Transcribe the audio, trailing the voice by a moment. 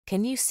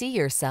Can you see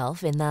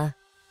yourself in the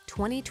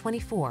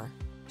 2024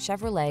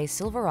 Chevrolet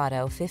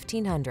Silverado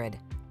 1500?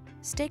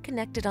 Stay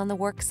connected on the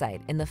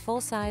worksite in the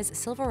full-size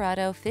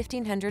Silverado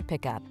 1500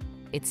 pickup.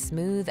 Its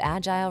smooth,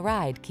 agile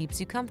ride keeps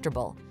you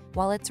comfortable,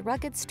 while its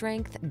rugged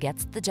strength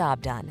gets the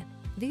job done.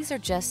 These are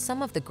just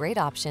some of the great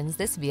options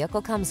this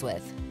vehicle comes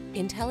with: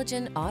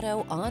 intelligent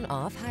auto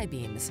on-off high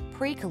beams,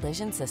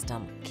 pre-collision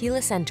system,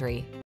 keyless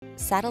entry,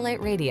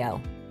 satellite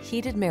radio,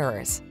 heated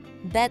mirrors,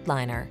 bed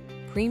liner,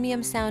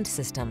 premium sound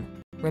system,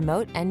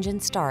 remote engine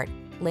start,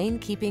 lane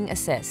keeping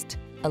assist,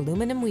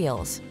 aluminum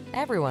wheels.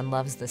 Everyone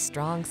loves the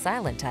strong,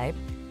 silent type.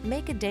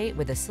 Make a date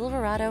with a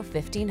Silverado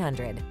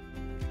 1500.